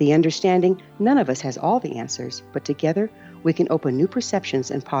 With the understanding, none of us has all the answers, but together we can open new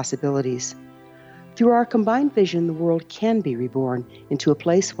perceptions and possibilities. Through our combined vision, the world can be reborn into a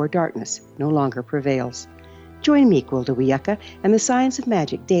place where darkness no longer prevails. Join me, Gwilda Wiyaka, and the Science of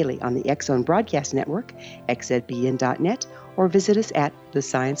Magic daily on the X-Zone Broadcast Network, xzbn.net, or visit us at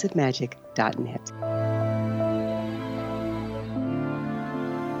thescienceofmagic.net.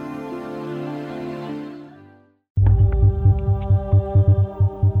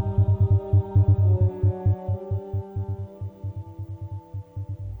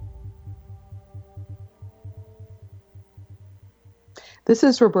 This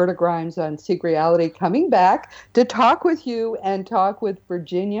is Roberta Grimes on Seek Reality, coming back to talk with you and talk with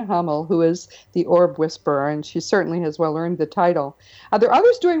Virginia Hammel, who is the Orb Whisperer, and she certainly has well earned the title. Are there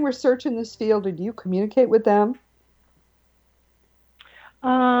others doing research in this field, or do you communicate with them?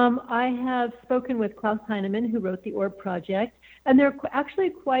 I have spoken with Klaus Heinemann, who wrote the Orb Project, and there are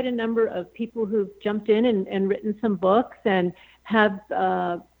actually quite a number of people who've jumped in and written some books and have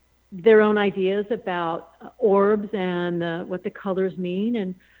their own ideas about orbs and what the colors mean.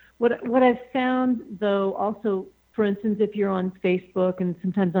 And what I've found, though, also, for instance, if you're on Facebook and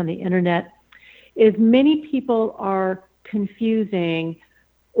sometimes on the internet, is many people are confusing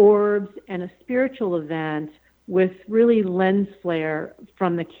orbs and a spiritual event with really lens flare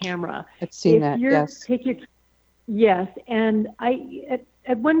from the camera. I've seen that, yes. Yes, and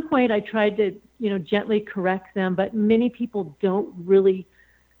at one point I tried to, gently correct them, but many people don't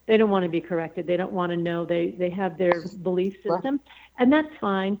want to be corrected. They don't want to know. They have their belief system, and that's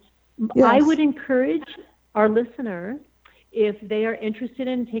fine. Yes. I would encourage our listeners, if they are interested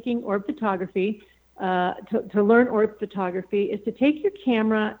in taking orb photography, to learn orb photography, is to take your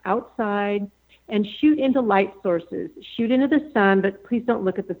camera outside and shoot into light sources. Shoot into the sun, but please don't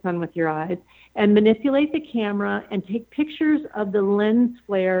look at the sun with your eyes, and manipulate the camera and take pictures of the lens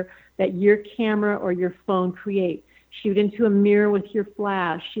flare that your camera or your phone create. Shoot into a mirror with your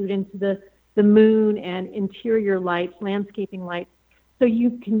flash, shoot into the moon and interior lights, landscaping lights, so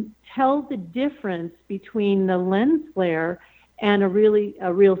you can tell the difference between the lens flare and a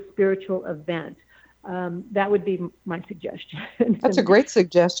real spiritual event. That would be my suggestion. That's a great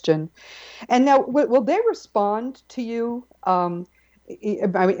suggestion. And now, will they respond to you?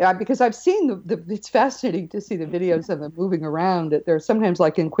 Because I've seen it's fascinating to see the videos of them moving around. They're sometimes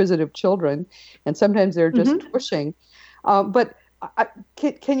like inquisitive children, and sometimes they're just pushing. But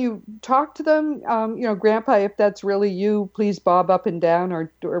can you talk to them? Grandpa, if that's really you, please bob up and down. Or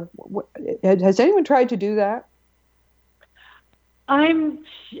has anyone tried to do that? I'm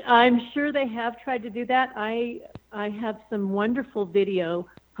sure they have tried to do that. I have some wonderful video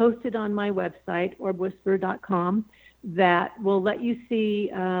posted on my website, orbwhisperer.com, that will let you see.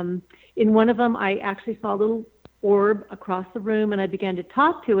 In one of them, I actually saw a little orb across the room, and I began to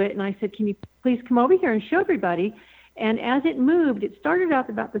talk to it, and I said, can you please come over here and show everybody? And as it moved, it started out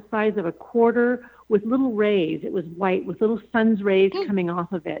about the size of a quarter with little rays. It was white with little sun's rays coming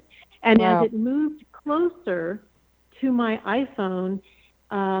off of it. And as it moved closer to my iPhone,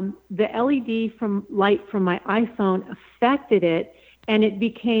 the LED light from my iPhone affected it, and it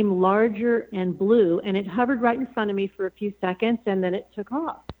became larger and blue, and it hovered right in front of me for a few seconds, and then it took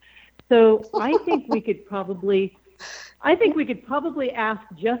off. So I think we could probably ask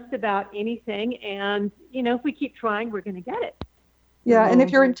just about anything, and if we keep trying, we're going to get it. Yeah, and if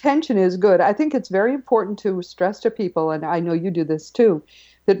your intention is good, I think it's very important to stress to people, and I know you do this too,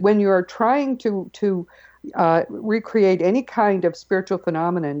 that when you're trying to recreate any kind of spiritual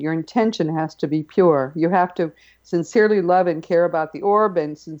phenomenon, your intention has to be pure. You have to sincerely love and care about the orb,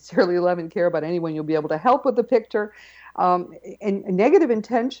 and sincerely love and care about anyone you'll be able to help with the picture. And negative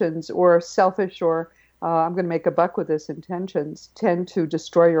intentions or selfish or I'm going to make a buck with this intentions tend to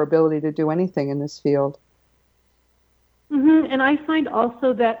destroy your ability to do anything in this field. Mm-hmm. And I find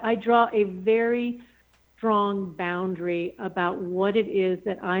also that I draw a very strong boundary about what it is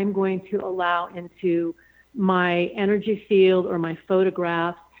that I'm going to allow into my energy field or my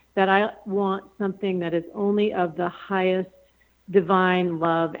photographs, that I want something that is only of the highest divine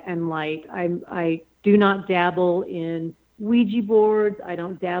love and light. I do not dabble in Ouija boards. I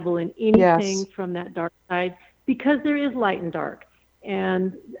don't dabble in anything from that dark side, because there is light and dark.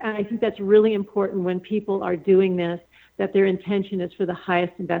 And I think that's really important when people are doing this, that their intention is for the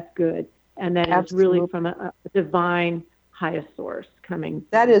highest and best good, and that it's really from a divine highest source coming.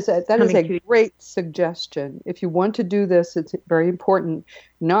 That is a great suggestion. If you want to do this, it's very important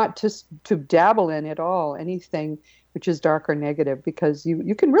not to dabble in at all anything which is dark or negative, because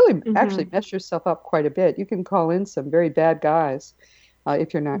you can really actually mess yourself up quite a bit. You can call in some very bad guys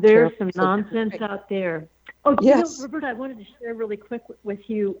if you're not careful. There's some nonsense out there. Oh, yes. Roberta, I wanted to share really quick with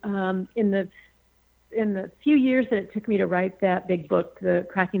you in the few years that it took me to write that big book, the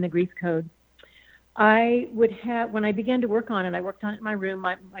Cracking the Grief Code. I would have, when I began to work on it, I worked on it in my room,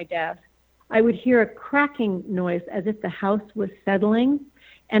 my dad's, I would hear a cracking noise as if the house was settling.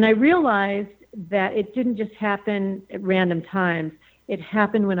 And I realized that it didn't just happen at random times. It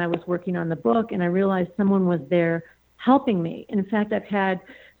happened when I was working on the book, and I realized someone was there helping me. And in fact, I've had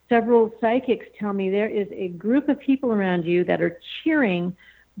several psychics tell me there is a group of people around you that are cheering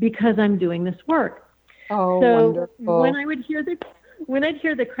because I'm doing this work. Oh, so wonderful. When I'd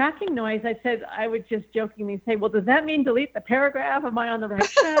hear the cracking noise, I would just jokingly say, well, does that mean delete the paragraph? Am I on the right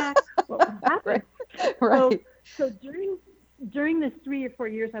track? What would happen? Right. So during this 3 or 4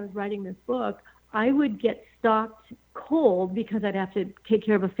 years I was writing this book, I would get stopped cold because I'd have to take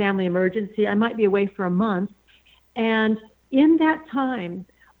care of a family emergency. I might be away for a month. And in that time,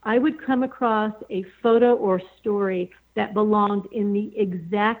 I would come across a photo or story that belonged in the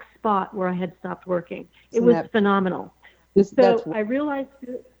exact spot where I had stopped working. It was phenomenal. I realized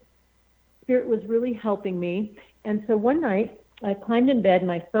Spirit was really helping me. And so one night, I climbed in bed,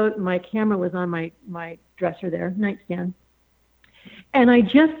 and my camera was on my dresser there, nightstand. And I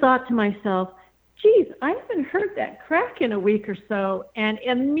just thought to myself, geez, I haven't heard that crack in a week or so. And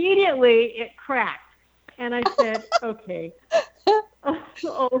immediately it cracked. And I said, okay.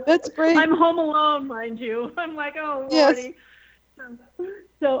 That's great. I'm home alone, mind you. I'm like, oh, Lordy. Yes.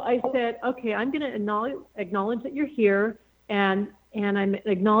 So I said, okay, I'm going to acknowledge that you're here, and I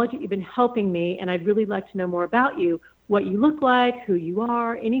acknowledge that you've been helping me, and I'd really like to know more about you, what you look like, who you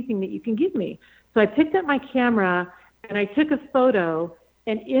are, anything that you can give me. So I picked up my camera, and I took a photo,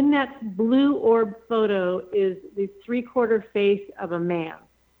 and in that blue orb photo is the 3/4 face of a man.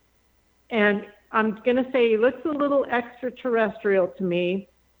 And I'm going to say he looks a little extraterrestrial to me,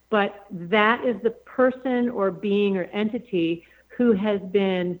 but that is the person or being or entity who has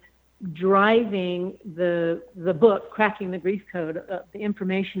been driving the book, Cracking the Grief Code, the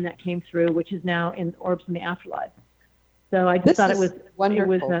information that came through, which is now in Orbs in the Afterlife. So I just thought it was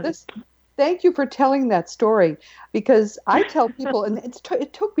wonderful. Thank you for telling that story, because I tell people, and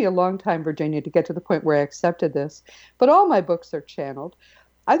it took me a long time, Virginia, to get to the point where I accepted this, but all my books are channeled.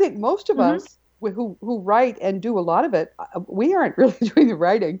 I think most of us who write and do a lot of it, we aren't really doing the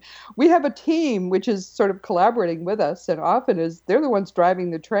writing. We have a team which is sort of collaborating with us, and often they're the ones driving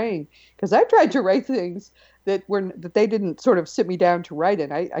the train. Because I tried to write things that they didn't sort of sit me down to write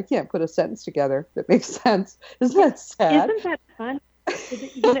in. I can't put a sentence together that makes sense. Isn't that sad? Isn't that fun?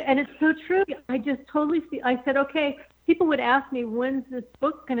 And it's so true. I just totally see. I said, okay, people would ask me, when's this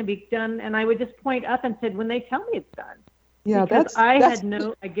book going to be done? And I would just point up and said, when they tell me it's done. Yeah, because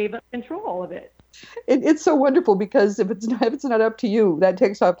I gave up control of it. It's so wonderful because if it's not up to you, that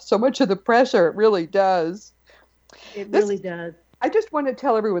takes off so much of the pressure. It really does. It really does. I just want to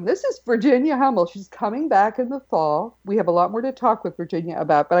tell everyone, this is Virginia Hammel. She's coming back in the fall. We have a lot more to talk with Virginia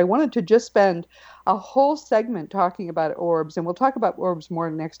about, but I wanted to just spend a whole segment talking about orbs, and we'll talk about orbs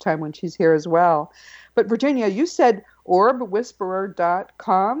more next time when she's here as well. But Virginia, you said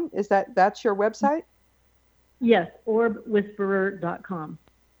orbwhisperer.com. That's your website? Yes, orbwhisperer.com.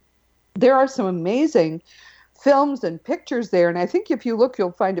 There are some amazing films and pictures there, and I think if you look,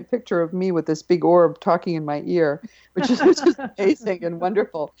 you'll find a picture of me with this big orb talking in my ear, which is just amazing and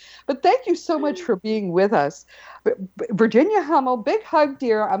wonderful. But thank you so much for being with us. Virginia Hammel, big hug,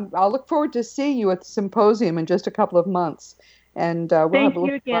 dear. I'll look forward to seeing you at the symposium in just a couple of months. And we'll thank have a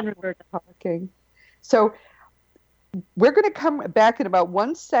you again, Roberta. Talking. So we're going to come back in about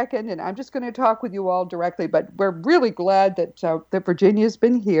 1 second, and I'm just going to talk with you all directly, but we're really glad that Virginia's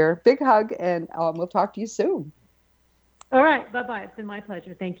been here. Big hug, and we'll talk to you soon. All right. Bye-bye. It's been my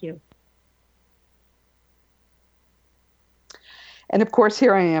pleasure. Thank you. And, of course,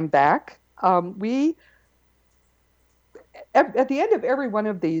 here I am back. At the end of every one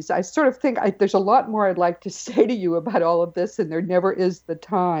of these, I sort of think there's a lot more I'd like to say to you about all of this, and there never is the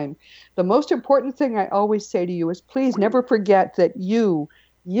time. The most important thing I always say to you is please never forget that you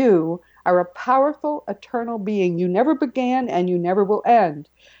are a powerful, eternal being. You never began and you never will end.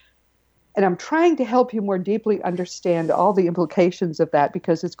 And I'm trying to help you more deeply understand all the implications of that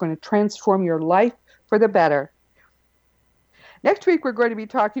because it's going to transform your life for the better. Next week, we're going to be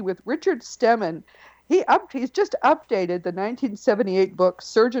talking with Richard Stemmen. He's just updated the 1978 book,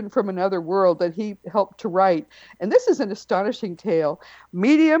 Surgeon from Another World, that he helped to write. And this is an astonishing tale.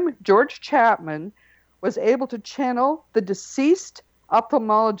 Medium George Chapman was able to channel the deceased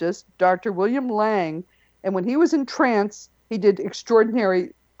ophthalmologist, Dr. William Lang, and when he was in trance, he did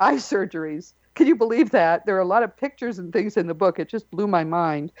extraordinary eye surgeries. Can you believe that? There are a lot of pictures and things in the book. It just blew my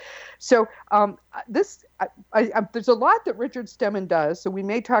mind. So there's a lot that Richard Stemmen does, so we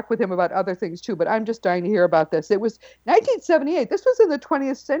may talk with him about other things too, but I'm just dying to hear about this. It was 1978. This was in the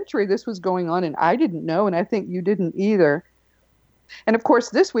 20th century. This was going on, and I didn't know, and I think you didn't either. And, of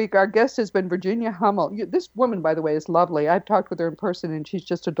course, this week our guest has been Virginia Hammel. This woman, by the way, is lovely. I've talked with her in person, and she's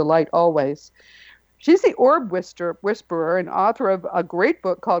just a delight always. She's the orb whisperer and author of a great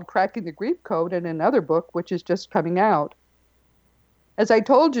book called Cracking the Grief Code and another book which is just coming out. As I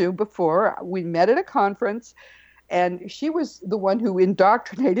told you before, we met at a conference, and she was the one who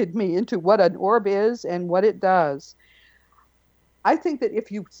indoctrinated me into what an orb is and what it does. I think that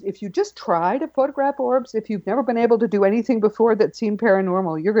if you just try to photograph orbs, if you've never been able to do anything before that seemed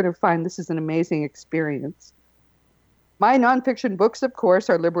paranormal, you're going to find this is an amazing experience. My nonfiction books, of course,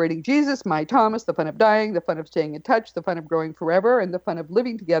 are Liberating Jesus, My Thomas, The Fun of Dying, The Fun of Staying in Touch, The Fun of Growing Forever, and The Fun of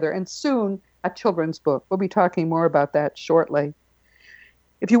Living Together, and soon a children's book. We'll be talking more about that shortly.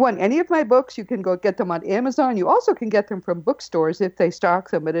 If you want any of my books, you can go get them on Amazon. You also can get them from bookstores if they stock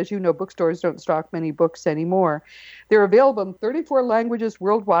them, but as you know, bookstores don't stock many books anymore. They're available in 34 languages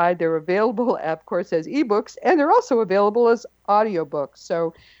worldwide. They're available, of course, as ebooks, and they're also available as audiobooks.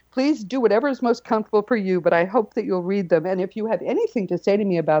 So please do whatever is most comfortable for you, but I hope that you'll read them. And if you have anything to say to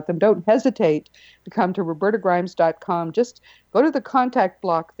me about them, don't hesitate to come to robertagrimes.com. Just go to the contact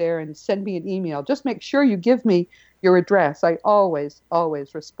block there and send me an email. Just make sure you give me your address. I always,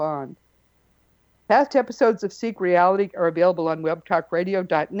 always respond. Past episodes of Seek Reality are available on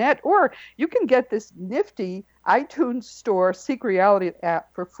webtalkradio.net, or you can get this nifty iTunes Store Seek Reality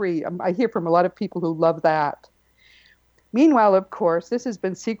app for free. I hear from a lot of people who love that. Meanwhile, of course, this has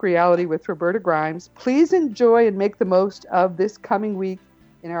been Seek Reality with Roberta Grimes. Please enjoy and make the most of this coming week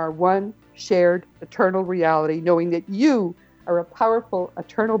in our one shared eternal reality, knowing that you are a powerful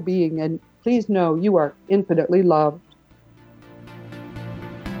eternal being, and please know you are infinitely loved.